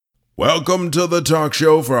Welcome to the talk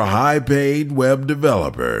show for high-paid web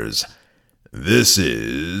developers. This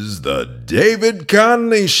is the David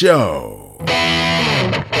Conley Show. Beaming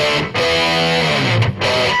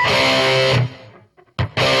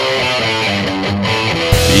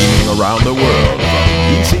around the world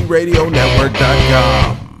from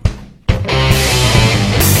PCRadioNetwork.com.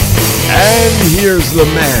 And here's the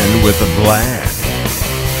man with the plan,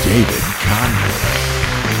 David Conley.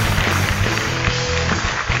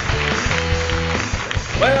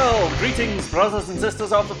 Well, greetings, brothers and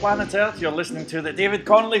sisters of the planet Earth. You're listening to the David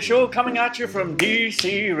Conley Show, coming at you from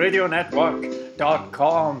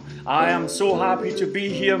DCRadioNetwork.com. I am so happy to be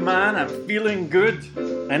here, man. I'm feeling good.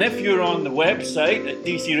 And if you're on the website at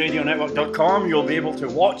DCRadioNetwork.com, you'll be able to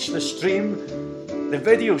watch the stream, the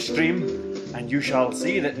video stream, and you shall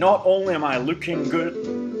see that not only am I feeling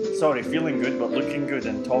good, but looking good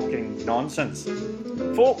and talking nonsense.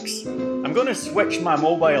 Folks, I'm going to switch my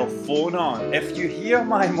mobile phone on. If you hear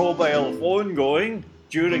my mobile phone going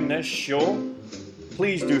during this show,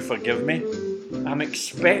 please do forgive me. I'm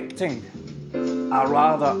expecting a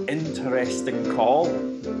rather interesting call.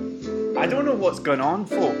 I don't know what's going on,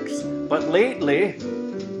 folks, but lately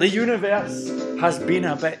the universe has been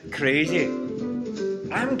a bit crazy.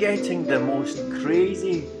 I'm getting the most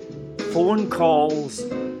crazy phone calls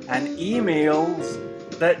and emails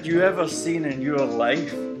that you ever seen in your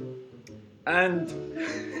life. And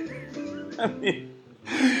I mean,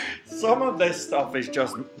 some of this stuff is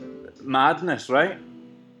just madness, right?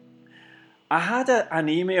 I had an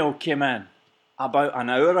email came in about an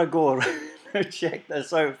hour ago. Check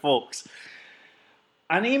this out, folks.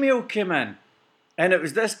 An email came in, and it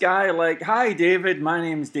was this guy like, "Hi, David. My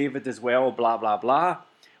name's David as well. Blah blah blah.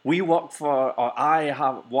 I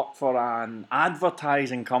have worked for an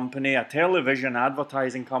advertising company, a television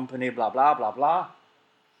advertising company. Blah blah blah blah.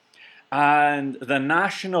 And the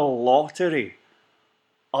National Lottery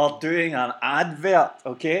are doing an advert,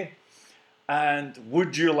 okay? And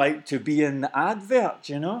would you like to be in the advert,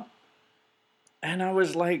 you know?" And I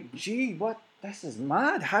was like, gee, what? This is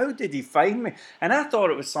mad. How did he find me? And I thought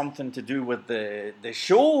it was something to do with the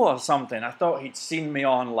show or something. I thought he'd seen me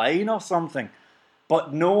online or something.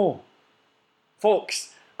 But no.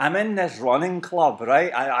 Folks, I'm in this running club,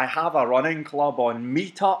 right? I have a running club on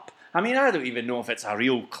Meetup. I mean, I don't even know if it's a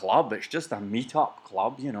real club. It's just a Meetup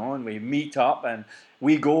club, you know, and we meet up and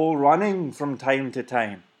we go running from time to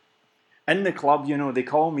time. In the club, you know, they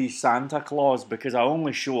call me Santa Claus because I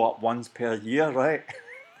only show up once per year, right?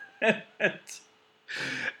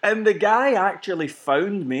 And the guy actually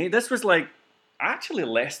found me. This was like actually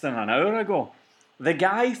less than an hour ago. The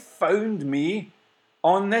guy found me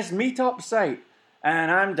on this Meetup site. And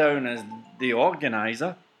I'm down as the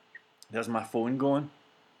organizer. There's my phone going.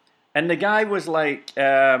 And the guy was like,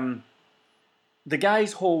 the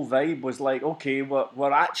guy's whole vibe was like, okay,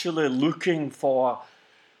 we're actually looking for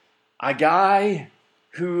a guy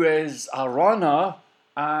who is a runner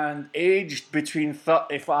and aged between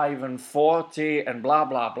 35 and 40 and blah,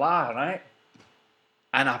 blah, blah, right?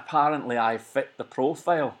 And apparently I fit the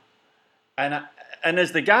profile. And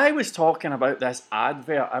as the guy was talking about this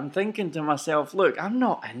advert, I'm thinking to myself, look, I'm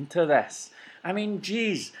not into this. I mean,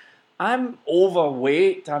 geez, I'm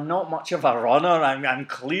overweight. I'm not much of a runner. I'm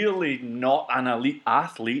clearly not an elite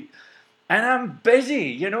athlete. And I'm busy,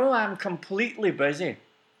 you know, I'm completely busy.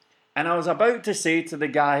 And I was about to say to the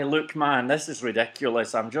guy, look, man, this is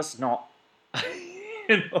ridiculous. I'm just not,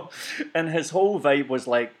 you know. And his whole vibe was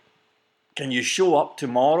like, can you show up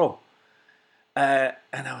tomorrow? And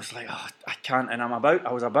I was like, oh, I can't. And I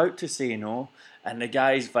was about to say no. And the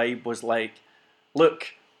guy's vibe was like,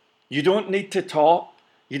 look, you don't need to talk.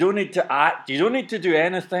 You don't need to act. You don't need to do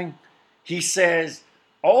anything. He says,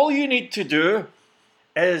 all you need to do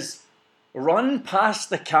is run past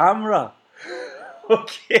the camera.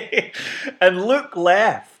 Okay, and look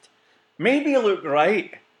left, maybe look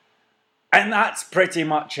right, and that's pretty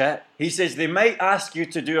much it. He says they might ask you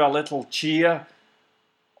to do a little cheer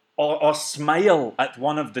or smile at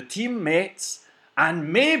one of the teammates,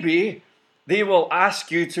 and maybe they will ask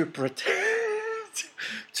you to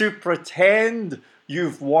pretend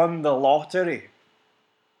you've won the lottery.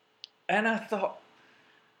 And I thought,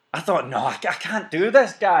 no, I can't do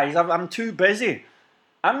this, guys. I'm too busy.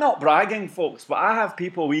 I'm not bragging, folks, but I have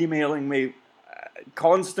people emailing me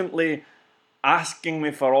constantly asking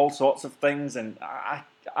me for all sorts of things, and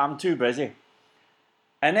I'm too busy.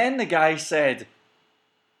 And then the guy said,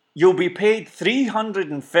 you'll be paid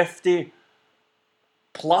 £350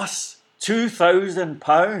 plus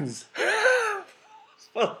 £2,000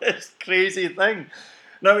 for this crazy thing.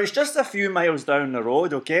 Now, it's just a few miles down the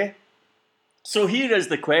road, okay? So here is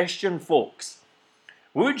the question, folks.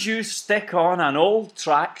 Would you stick on an old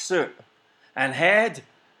tracksuit and head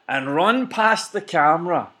and run past the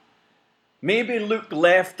camera? Maybe look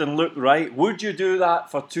left and look right. Would you do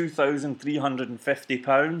that for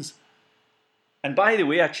 £2,350? And by the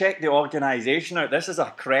way, I checked the organisation out. This is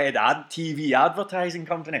a Cred TV advertising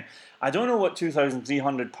company. I don't know what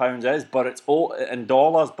 £2,300 is, but it's in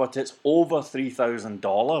dollars, but it's over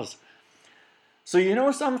 $3,000. So you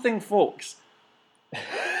know something, folks?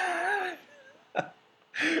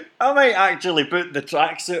 I might actually put the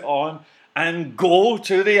tracksuit on and go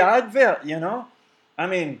to the advert, you know? I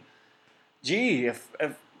mean, gee, if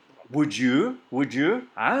would you?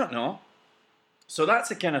 I don't know. So that's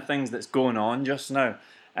the kind of things that's going on just now.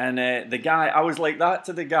 And the guy, I was like that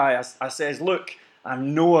to the guy. I says, look,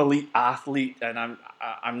 I'm no elite athlete, and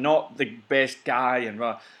I'm not the best guy,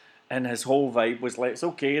 and his whole vibe was like, it's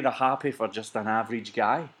okay, they're happy for just an average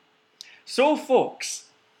guy. So, folks,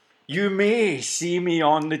 you may see me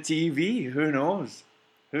on the TV. Who knows?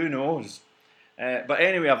 Who knows? But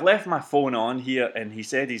anyway, I've left my phone on here, and he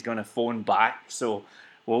said he's going to phone back, so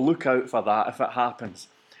we'll look out for that if it happens.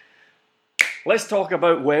 Let's talk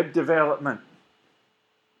about web development.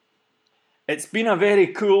 It's been a very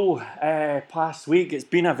cool past week. It's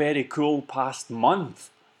been a very cool past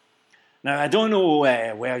month. Now, I don't know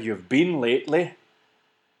where you've been lately,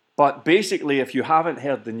 but basically, if you haven't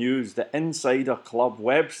heard the news, the Insider Club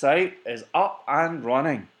website is up and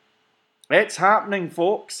running. It's happening,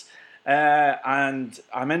 folks, and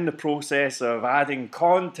I'm in the process of adding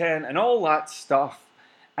content and all that stuff.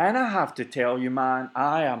 And I have to tell you, man,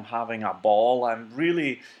 I am having a ball. I'm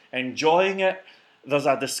really enjoying it. There's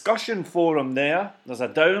a discussion forum there. There's a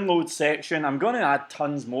download section. I'm going to add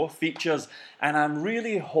tons more features, and I'm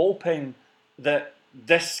really hoping that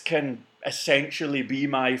this can essentially be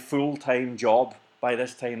my full-time job by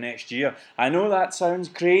this time next year. I know that sounds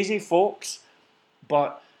crazy, folks,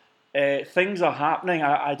 but things are happening.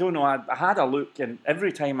 I don't know. I had a look, and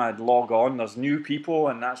every time I'd log on, there's new people,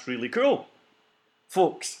 and that's really cool.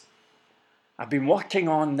 Folks, I've been working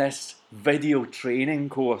on this video training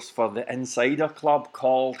course for the Insider Club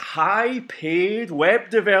called High Paid Web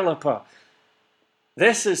Developer.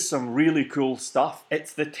 This is some really cool stuff.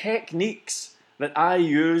 It's the techniques that I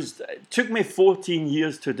used. It took me 14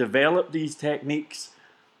 years to develop these techniques,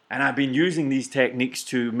 and I've been using these techniques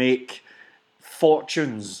to make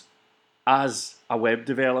fortunes as a web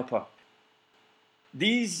developer.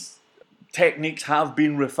 These techniques have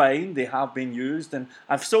been refined, they have been used, and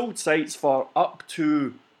I've sold sites for up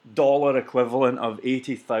to dollar equivalent of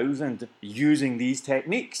 80,000 using these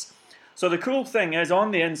techniques. So the cool thing is,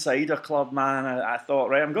 on the Insider Club, man, I thought,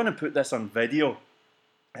 right, I'm going to put this on video.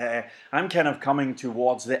 I'm kind of coming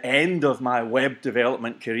towards the end of my web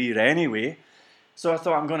development career anyway, so I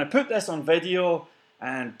thought I'm going to put this on video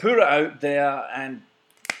and put it out there, and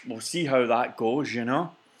we'll see how that goes, you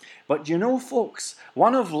know. But you know, folks,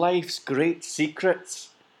 one of life's great secrets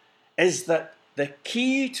is that the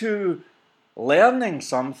key to learning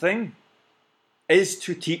something is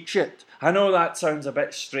to teach it. I know that sounds a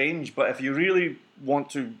bit strange, but if you really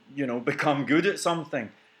want to, become good at something,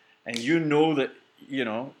 and you know that,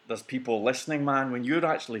 there's people listening, man, when you're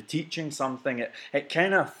actually teaching something, it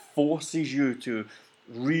kind of forces you to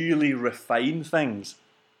really refine things.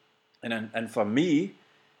 And for me,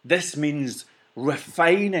 this means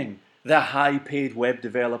refining the high-paid web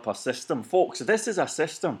developer system. Folks, this is a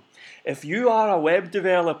system. If you are a web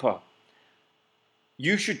developer,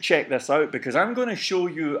 you should check this out, because I'm going to show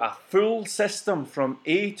you a full system from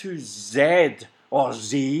A to Z, or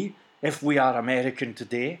Z, if we are American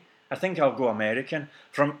today. I think I'll go American.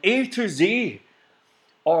 From A to Z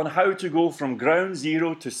on how to go from ground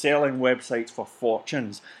zero to selling websites for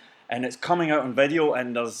fortunes. And it's coming out on video,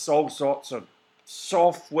 and there's all sorts of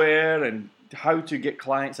software and how to get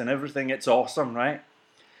clients and everything. It's awesome, right?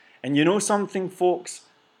 And you know something, folks?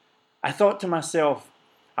 I thought to myself,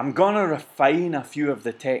 I'm going to refine a few of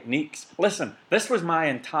the techniques. Listen, this was my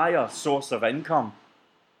entire source of income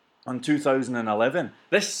on 2011.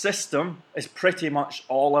 This system is pretty much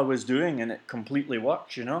all I was doing, and it completely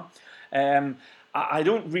works, I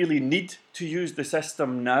don't really need to use the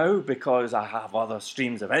system now because I have other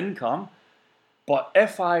streams of income. But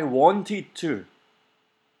if I wanted to,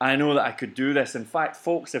 I know that I could do this. In fact,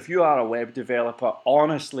 folks, if you are a web developer,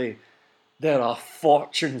 honestly, there are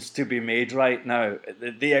fortunes to be made right now.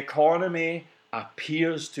 The economy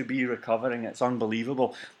appears to be recovering. It's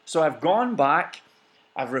unbelievable. So I've gone back,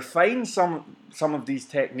 I've refined some of these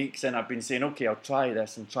techniques, and I've been saying, okay, I'll try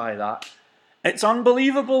this and try that. It's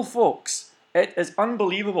unbelievable, folks. It is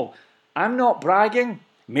unbelievable. I'm not bragging.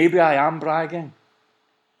 Maybe I am bragging.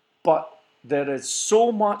 But there is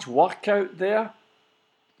so much work out there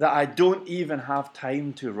that I don't even have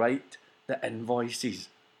time to write the invoices.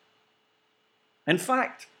 In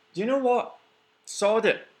fact, do you know what? Sod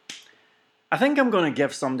it. I think I'm going to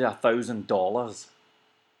give somebody $1,000.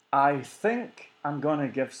 I think I'm going to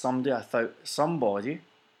give somebody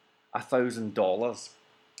 $1,000.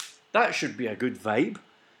 That should be a good vibe.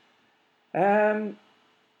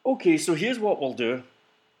 Okay, so here's what we'll do.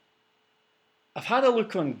 I've had a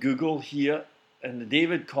look on Google here, and the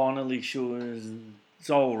David Connolly show is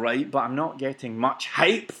all right, but I'm not getting much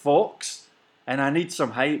hype, folks. And I need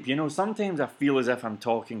some hype. You know, sometimes I feel as if I'm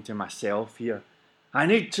talking to myself here. I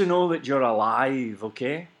need to know that you're alive,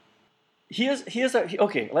 okay?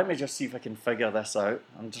 Okay, let me just see if I can figure this out.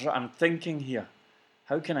 I'm thinking here.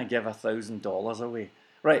 How can I give $1,000 away?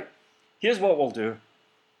 Right, here's what we'll do.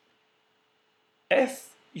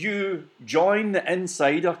 If you join the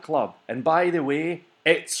Insider Club, and by the way,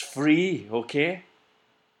 it's free, okay?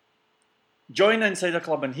 Join the Insider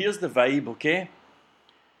Club, and here's the vibe, okay?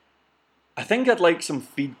 I think I'd like some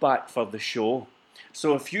feedback for the show.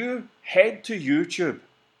 So if you head to YouTube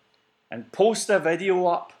and post a video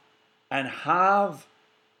up and have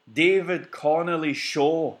David Connolly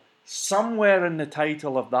Show somewhere in the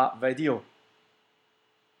title of that video.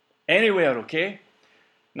 Anywhere, okay?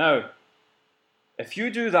 Now, if you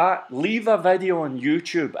do that, leave a video on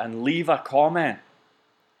YouTube and leave a comment.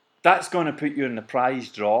 That's going to put you in the prize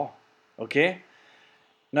draw, okay?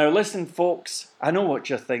 Now listen, folks, I know what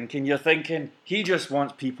you're thinking. You're thinking, he just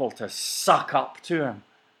wants people to suck up to him.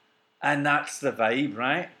 And that's the vibe,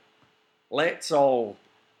 right? Let's all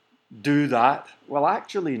do that. Well,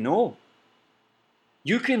 actually, no.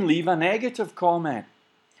 You can leave a negative comment.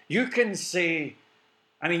 You can say,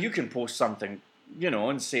 you can post something,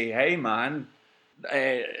 and say, hey man,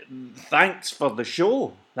 thanks for the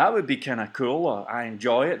show. That would be kind of cool, or I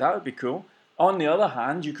enjoy it. That would be cool. On the other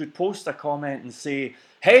hand, you could post a comment and say,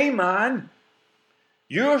 hey man,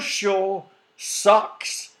 your show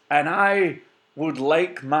sucks and I would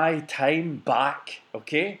like my time back,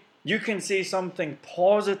 okay? You can say something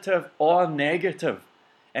positive or negative,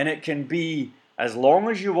 and it can be as long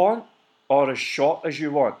as you want or as short as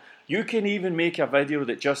you want. You can even make a video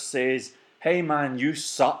that just says, hey man, you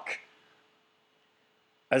suck.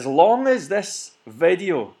 As long as this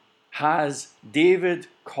video has David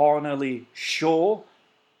Connolly Show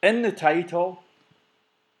in the title,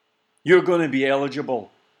 you're going to be eligible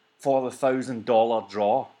for the $1,000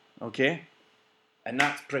 draw, okay? And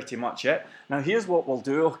that's pretty much it. Now here's what we'll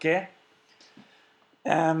do, okay?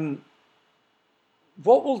 What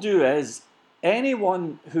we'll do is,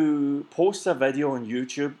 anyone who posts a video on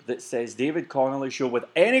YouTube that says David Connolly Show with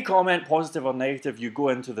any comment, positive or negative, you go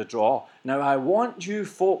into the draw. Now I want you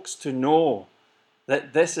folks to know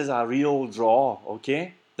that this is a real draw,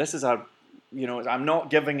 okay? This is I'm not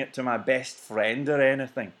giving it to my best friend or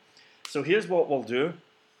anything. So here's what we'll do.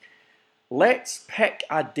 Let's pick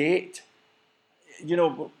a date.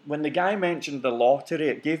 When the guy mentioned the lottery,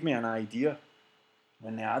 it gave me an idea.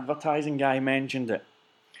 When the advertising guy mentioned it.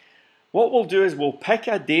 What we'll do is we'll pick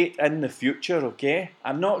a date in the future, okay?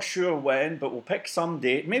 I'm not sure when, but we'll pick some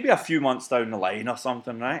date, maybe a few months down the line or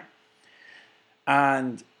something, right?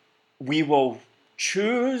 And we will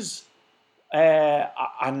choose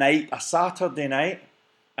a night, a Saturday night,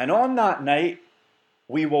 and on that night,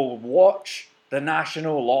 we will watch the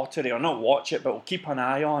National Lottery, or not watch it, but we'll keep an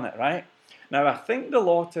eye on it, right? Now, I think the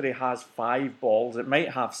lottery has 5 balls. It might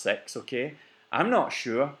have 6, okay? I'm not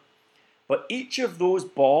sure. But each of those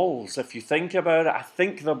balls, if you think about it, I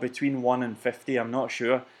think they're between 1 and 50, I'm not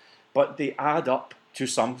sure. But they add up to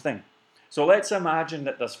something. So let's imagine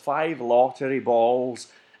that there's 5 lottery balls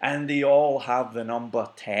and they all have the number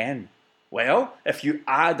 10. Well, if you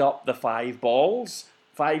add up the 5 balls,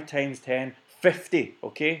 5 times 10, 50,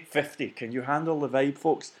 okay? 50. Can you handle the vibe,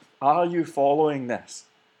 folks? Are you following this?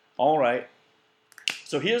 All right.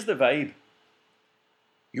 So here's the vibe.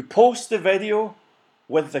 You post the video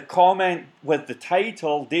with the comment, with the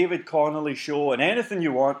title, David Connolly Show, and anything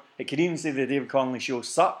you want. It can even say the David Connolly Show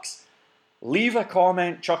sucks. Leave a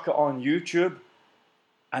comment, chuck it on YouTube,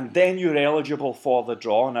 and then you're eligible for the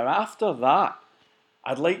draw. Now after that,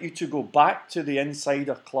 I'd like you to go back to the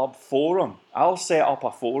Insider Club forum. I'll set up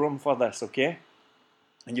a forum for this, okay?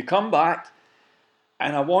 And you come back,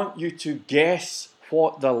 and I want you to guess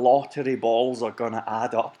what the lottery balls are going to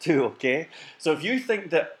add up to, okay? So if you think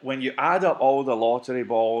that when you add up all the lottery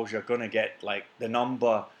balls, you're going to get like the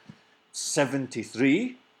number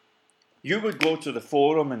 73, you would go to the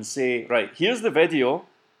forum and say, right, here's the video,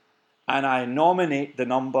 and I nominate the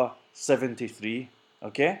number 73,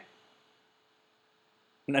 okay?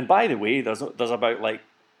 And by the way, there's about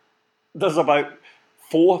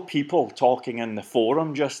 4 people talking in the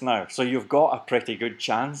forum just now. So you've got a pretty good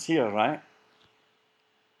chance here, right?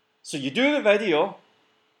 So you do the video,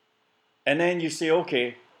 and then you say,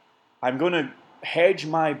 okay, I'm going to hedge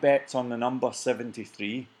my bets on the number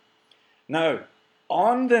 73. Now,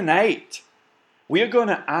 on the night, we're going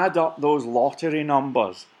to add up those lottery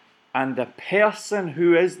numbers, and the person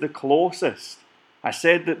who is the closest, I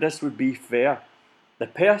said that this would be fair, the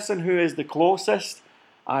person who is the closest,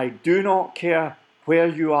 I do not care where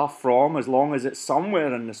you are from, as long as it's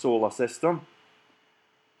somewhere in the solar system,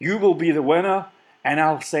 you will be the winner, and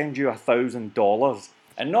I'll send you $1,000.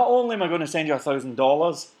 And not only am I going to send you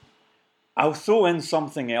 $1,000, I'll throw in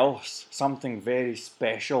something else, something very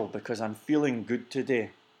special, because I'm feeling good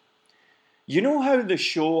today. You know how the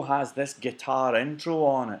show has this guitar intro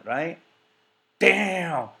on it, right?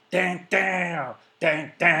 Down, down, down,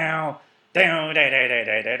 down, down, down, down, down,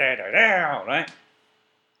 down, down, down, right?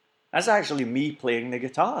 That's actually me playing the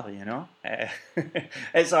guitar, you know.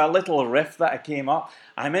 It's a little riff that I came up.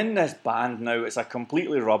 I'm in this band now. It's a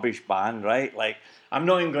completely rubbish band, right? Like, I'm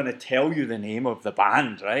not even going to tell you the name of the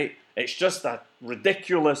band, right? It's just a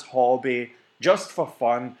ridiculous hobby, just for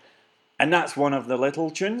fun. And that's one of the little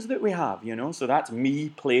tunes that we have, you know. So that's me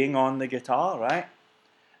playing on the guitar, right?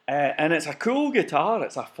 And it's a cool guitar.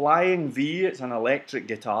 It's a Flying V. It's an electric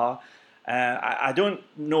guitar. I don't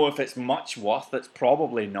know if it's much worth. It's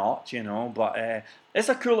probably not, you know. But it's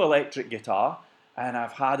a cool electric guitar. And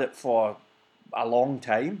I've had it for a long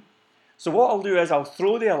time. So what I'll do is I'll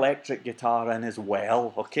throw the electric guitar in as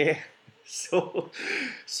well, okay? So,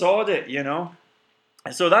 sod it, you know.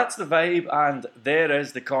 So that's the vibe, and there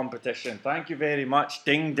is the competition. Thank you very much.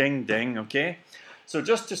 Ding, ding, ding, okay? So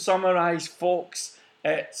just to summarize, folks,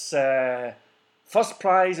 it's first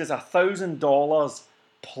prize is $1,000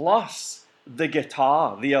 plus the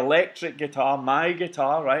guitar, the electric guitar, my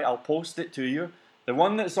guitar, right? I'll post it to you. The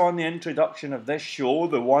one that's on the introduction of this show,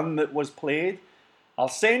 the one that was played. I'll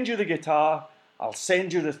send you the guitar. I'll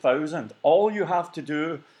send you the 1,000. All you have to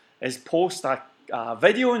do is post a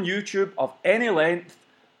video on YouTube of any length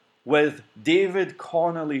with David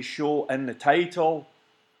Connolly Show in the title.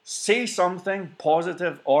 Say something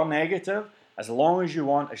positive or negative, as long as you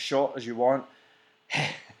want, as short as you want.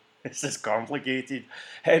 This is complicated.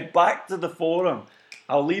 Head back to the forum.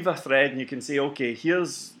 I'll leave a thread and you can say, okay,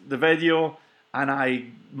 here's the video,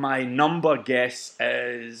 and my number guess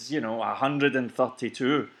is,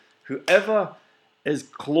 132. Whoever is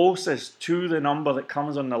closest to the number that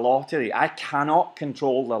comes on the lottery. I cannot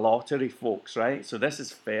control the lottery, folks, right? So this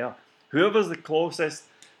is fair. Whoever's the closest,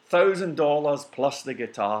 $1,000 plus the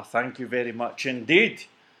guitar. Thank you very much indeed.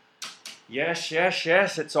 Yes, yes,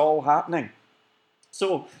 yes, it's all happening.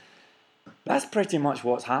 So that's pretty much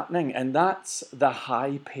what's happening, and that's the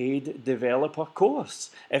High Paid Developer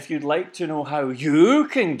course. If you'd like to know how you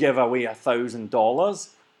can give away $1,000,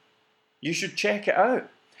 you should check it out.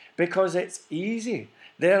 Because it's easy.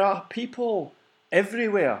 There are people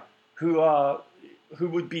everywhere who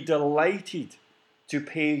would be delighted to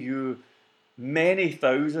pay you many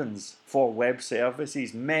thousands for web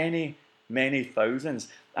services, many, many thousands.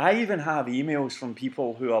 I even have emails from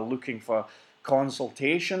people who are looking for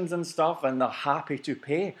consultations and stuff, and they're happy to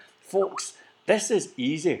pay. Folks, this is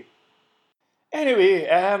easy. Anyway,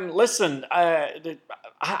 listen,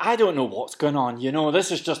 I don't know what's going on, this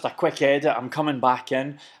is just a quick edit, I'm coming back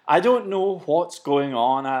in. I don't know what's going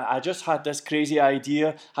on, I just had this crazy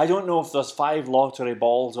idea. I don't know if there's 5 lottery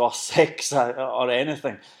balls or 6 or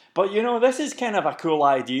anything. But this is kind of a cool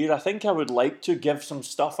idea. I think I would like to give some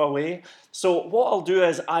stuff away. So what I'll do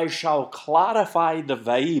is I shall clarify the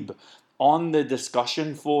vibe on the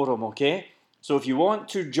discussion forum, okay? So if you want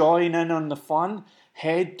to join in on the fun,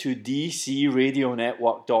 head to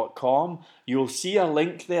dcradionetwork.com. You'll see a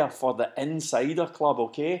link there for the Insider Club,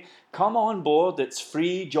 okay? Come on board, it's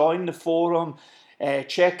free, join the forum,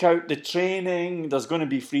 check out the training, there's going to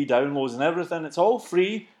be free downloads and everything, it's all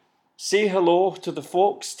free. Say hello to the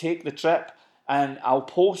folks, take the trip, and I'll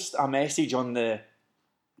post a message on the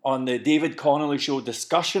David Connolly Show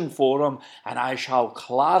discussion forum, and I shall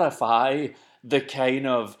clarify the kind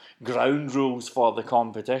of ground rules for the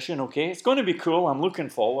competition, okay? It's going to be cool. I'm looking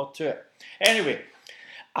forward to it. Anyway,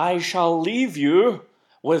 I shall leave you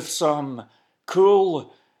with some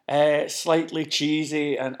cool, slightly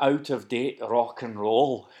cheesy and out-of-date rock and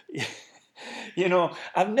roll.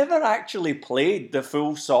 I've never actually played the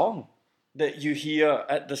full song that you hear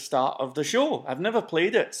at the start of the show. I've never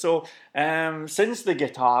played it. So since the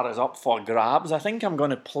guitar is up for grabs, I think I'm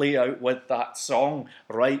going to play out with that song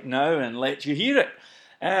right now and let you hear it.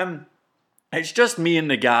 It's just me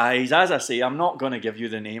and the guys. As I say, I'm not going to give you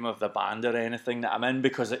the name of the band or anything that I'm in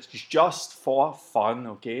because it's just for fun,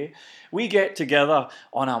 okay? We get together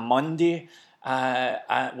on a Monday,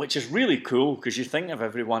 which is really cool because you think of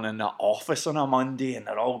everyone in the office on a Monday and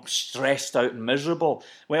they're all stressed out and miserable.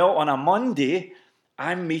 Well, on a Monday,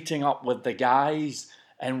 I'm meeting up with the guys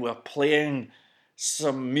and we're playing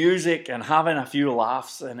some music and having a few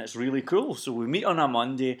laughs, and it's really cool. So we meet on a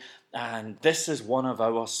Monday, and this is one of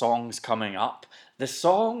our songs coming up. The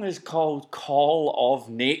song is called Call of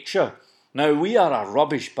Nature. Now, we are a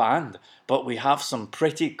rubbish band, but we have some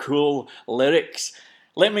pretty cool lyrics.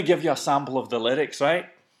 Let me give you a sample of the lyrics, right?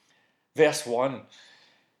 Verse 1.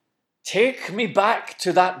 Take me back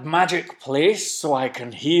to that magic place so I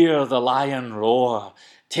can hear the lion roar.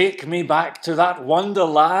 Take me back to that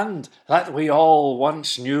wonderland that we all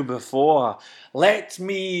once knew before. Let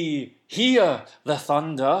me hear the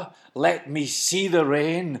thunder. Let me see the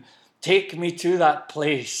rain. Take me to that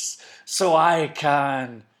place so I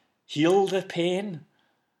can heal the pain.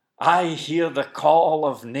 I hear the call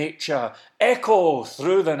of nature echo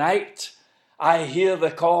through the night. I hear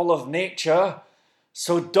the call of nature,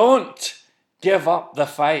 so don't give up the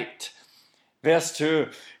fight. Verse 2.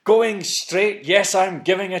 Going straight, yes, I'm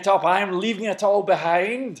giving it up. I'm leaving it all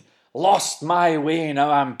behind. Lost my way, now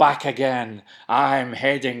I'm back again. I'm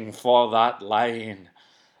heading for that line.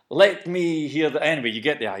 Let me hear the... Anyway, you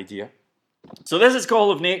get the idea. So this is Call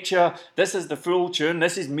of Nature. This is the full tune.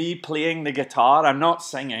 This is me playing the guitar. I'm not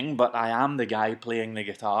singing, but I am the guy playing the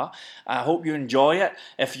guitar. I hope you enjoy it.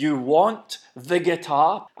 If you want the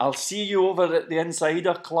guitar, I'll see you over at the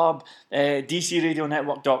Insider Club,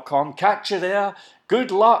 DCRadioNetwork.com. Catch you there. Good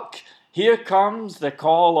luck. Here comes the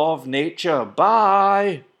Call of Nature.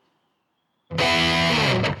 Bye.